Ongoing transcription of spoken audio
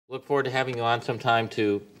Look forward to having you on sometime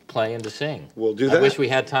to play and to sing. We'll do that. I wish we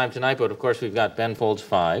had time tonight, but of course we've got Ben Folds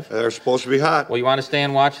 5. They're supposed to be hot. Well, you want to stay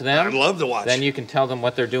and watch them? I'd love to watch. Then you can tell them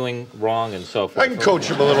what they're doing wrong and so forth. I can coach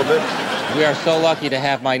them a little bit. We are so lucky to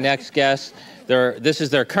have my next guest. This is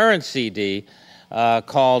their current CD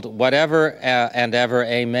called Whatever and Ever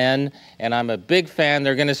Amen, and I'm a big fan.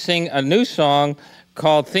 They're going to sing a new song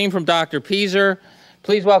called Theme from Dr. Pyser.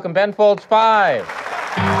 Please welcome Ben Folds 5.